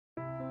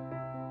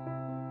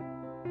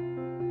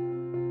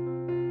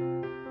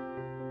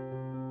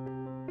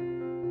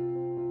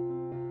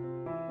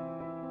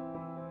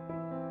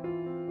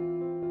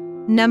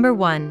Number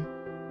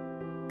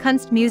 1.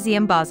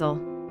 Kunstmuseum Basel.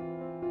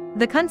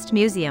 The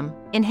Kunstmuseum,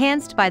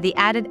 enhanced by the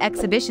added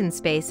exhibition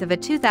space of a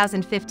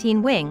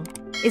 2015 wing,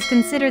 is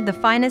considered the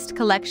finest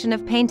collection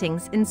of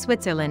paintings in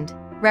Switzerland,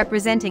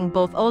 representing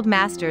both old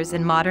masters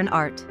and modern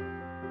art.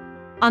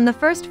 On the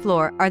first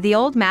floor are the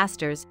old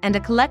masters and a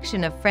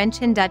collection of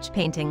French and Dutch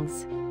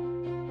paintings.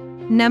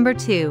 Number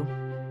 2.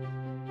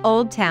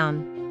 Old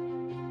Town.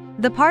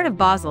 The part of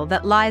Basel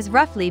that lies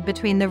roughly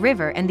between the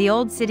river and the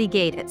old city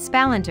gate at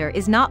Spallanter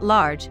is not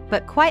large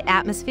but quite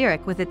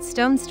atmospheric, with its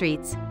stone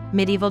streets,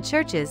 medieval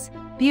churches,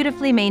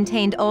 beautifully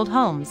maintained old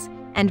homes,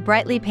 and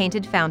brightly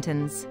painted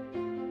fountains.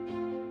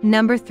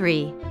 Number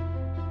 3.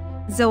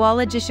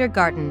 Zoologischer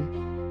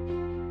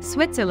Garten.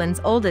 Switzerland's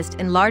oldest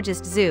and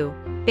largest zoo,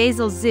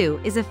 Basel's Zoo,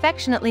 is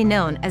affectionately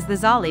known as the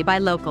Zolli by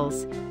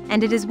locals,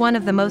 and it is one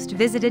of the most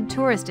visited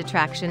tourist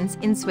attractions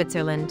in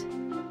Switzerland.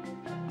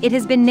 It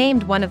has been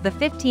named one of the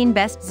 15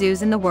 best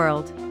zoos in the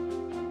world.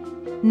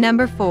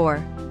 Number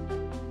 4.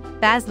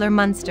 Basler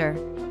Münster.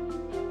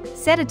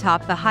 Set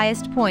atop the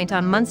highest point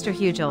on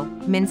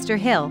Münsterhügel, Minster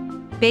Hill,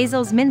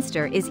 Basel's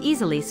Minster is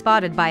easily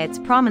spotted by its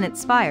prominent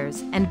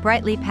spires and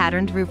brightly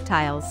patterned roof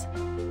tiles.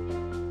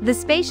 The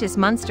spacious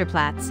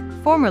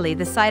Münsterplatz, formerly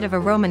the site of a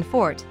Roman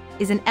fort,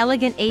 is an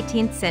elegant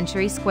 18th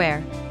century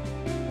square.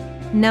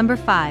 Number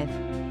 5.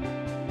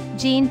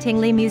 Jean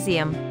Tinguely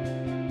Museum.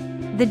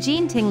 The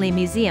Jean Tinguely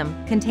Museum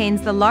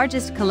contains the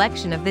largest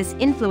collection of this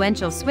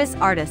influential Swiss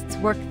artist's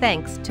work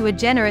thanks to a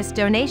generous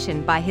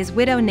donation by his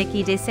widow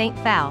Niki de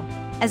Saint-Phal,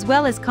 as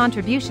well as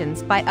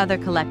contributions by other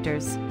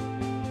collectors.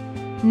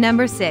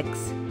 Number 6.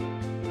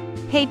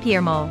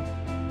 Papiermühle.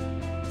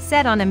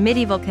 Set on a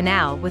medieval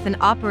canal with an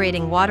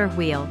operating water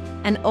wheel,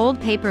 an old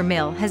paper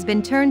mill has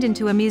been turned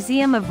into a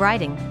museum of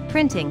writing,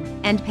 printing,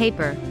 and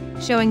paper,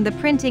 showing the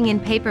printing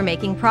and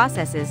papermaking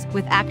processes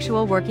with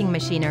actual working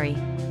machinery.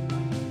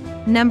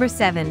 Number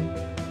 7.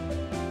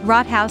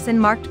 Rathaus and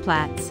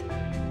Marktplatz.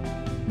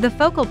 The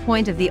focal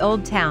point of the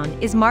old town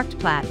is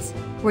Marktplatz,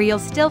 where you'll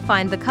still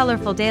find the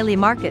colorful daily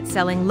market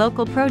selling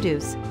local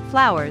produce,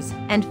 flowers,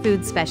 and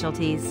food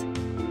specialties.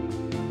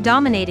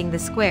 Dominating the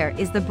square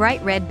is the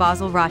bright red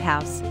Basel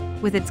Rathaus,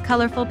 with its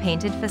colorful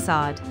painted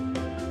facade.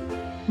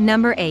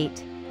 Number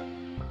 8.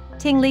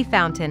 Tinguely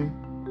Fountain.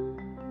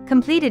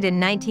 Completed in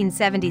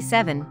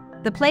 1977,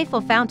 the playful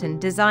fountain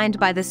designed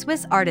by the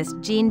Swiss artist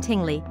Jean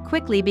Tinguely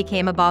quickly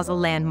became a Basel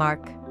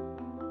landmark.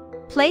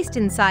 Placed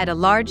inside a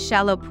large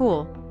shallow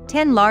pool,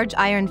 10 large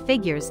iron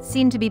figures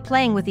seem to be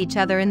playing with each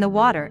other in the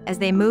water as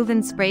they move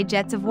and spray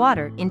jets of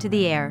water into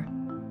the air.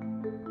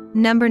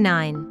 Number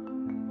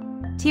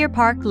 9.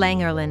 Tierpark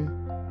Langerlin.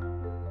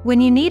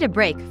 When you need a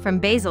break from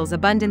Basel's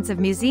abundance of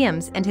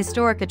museums and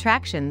historic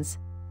attractions,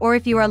 or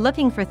if you are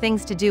looking for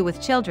things to do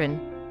with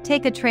children,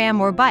 take a tram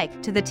or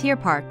bike to the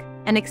Tierpark,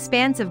 an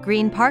expanse of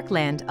green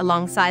parkland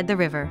alongside the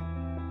river.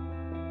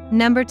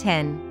 Number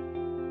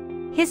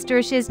 10.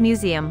 Historisches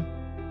Museum.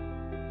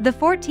 The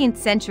 14th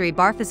century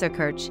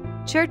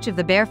Barfüßerkirche, Church of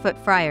the Barefoot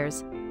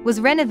Friars, was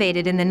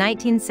renovated in the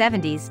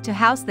 1970s to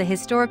house the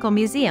historical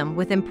museum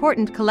with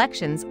important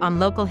collections on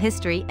local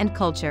history and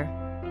culture.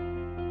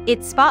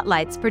 It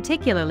spotlights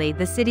particularly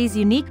the city's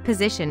unique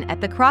position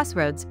at the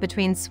crossroads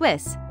between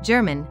Swiss,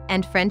 German,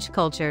 and French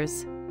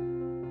cultures.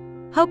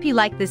 Hope you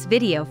like this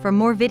video. For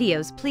more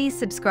videos, please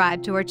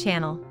subscribe to our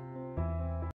channel.